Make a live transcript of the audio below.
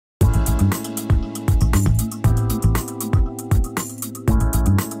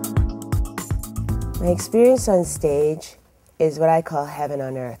experience on stage is what I call heaven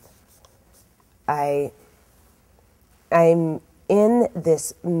on earth. I'm in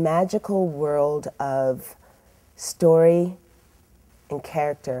this magical world of story and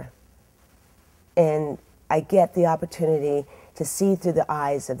character, and I get the opportunity to see through the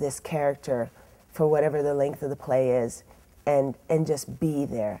eyes of this character for whatever the length of the play is, and just be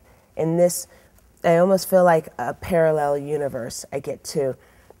there. In this, I almost feel like a parallel universe. I get to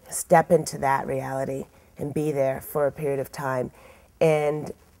step into that reality and be there for a period of time.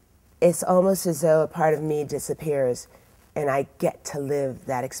 And it's almost as though a part of me disappears and I get to live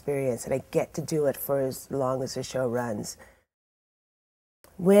that experience, and I get to do it for as long as the show runs.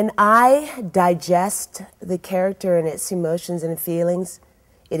 When I digest the character and its emotions and feelings,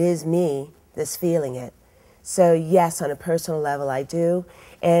 it is me that's feeling it. So yes, on a personal level I do.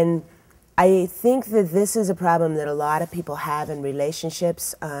 And I think that this is a problem that a lot of people have in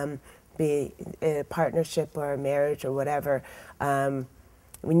relationships, be it a partnership or a marriage or whatever.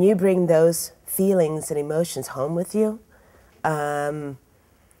 When you bring those feelings and emotions home with you,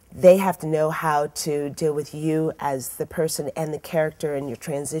 they have to know how to deal with you as the person and the character and your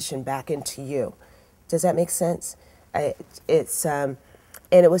transition back into you. Does that make sense? And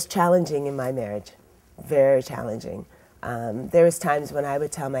it was challenging in my marriage, very challenging. There was times when I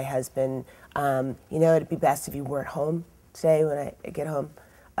would tell my husband, you know, it'd be best if you weren't home today when I get home.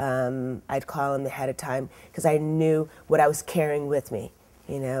 I'd call him ahead of time because I knew what I was carrying with me,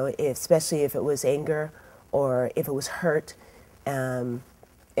 you know, especially if it was anger or if it was hurt.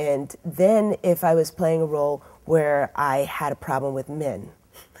 And then if I was playing a role where I had a problem with men,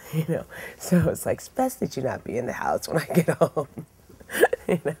 you know, so it's like, it's best that you not be in the house when I get home,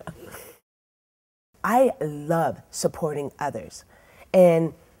 you know. I love supporting others.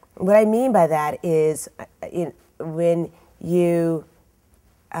 And what I mean by that is when you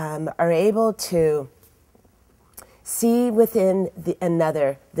are able to see within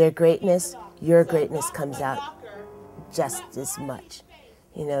another their greatness, your greatness comes out just as much.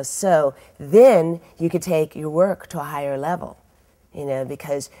 You know, so then you could take your work to a higher level, you know,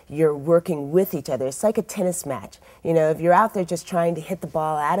 because you're working with each other. It's like a tennis match. You know, if you're out there just trying to hit the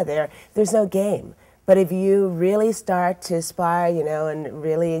ball out of there, there's no game. But if you really start to spar, you know, and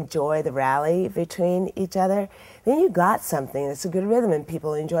really enjoy the rally between each other, then you got something that's a good rhythm and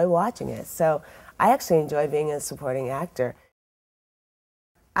people enjoy watching it. So I actually enjoy being a supporting actor.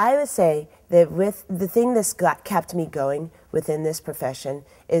 I would say that with the thing that's kept me going within this profession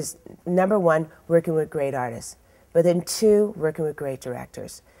is, number one, working with great artists, but then two, working with great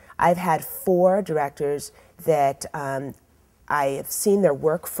directors. I've had 4 directors that I have seen their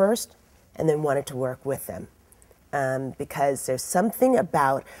work first and then wanted to work with them. Because there's something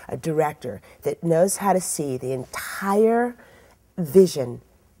about a director that knows how to see the entire vision,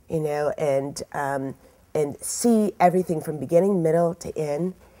 you know, and see everything from beginning, middle to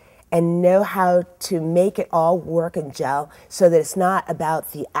end, and know how to make it all work and gel so that it's not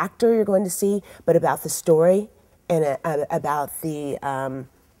about the actor you're going to see, but about the story and about the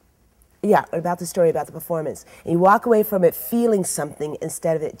story, about the performance. And you walk away from it feeling something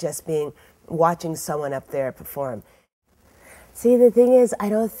instead of it just being watching someone up there perform. See, the thing is, I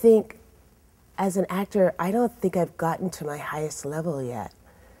don't think, as an actor, I don't think I've gotten to my highest level yet.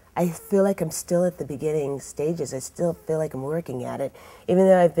 I feel like I'm still at the beginning stages. I still feel like I'm working at it. Even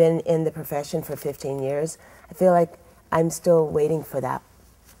though I've been in the profession for 15 years, I feel like I'm still waiting for that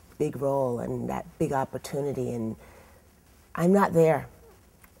big role and that big opportunity, and I'm not there.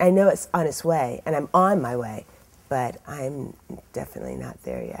 I know it's on its way, and I'm on my way, but I'm definitely not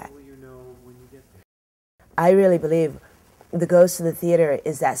there yet. How will you know when you get there? I really believe the ghost of the theater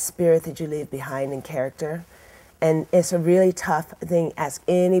is that spirit that you leave behind in character. And it's a really tough thing. Ask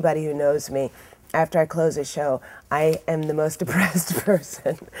anybody who knows me. After I close a show, I am the most depressed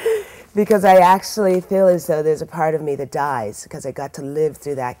person because I actually feel as though there's a part of me that dies because I got to live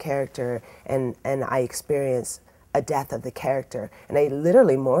through that character and I experience a death of the character. And I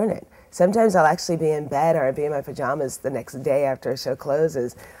literally mourn it. Sometimes I'll actually be in bed or be in my pajamas the next day after a show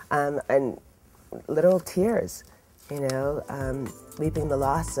closes, and literal tears, you know, weeping the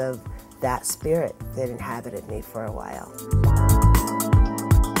loss of that spirit that inhabited me for a while.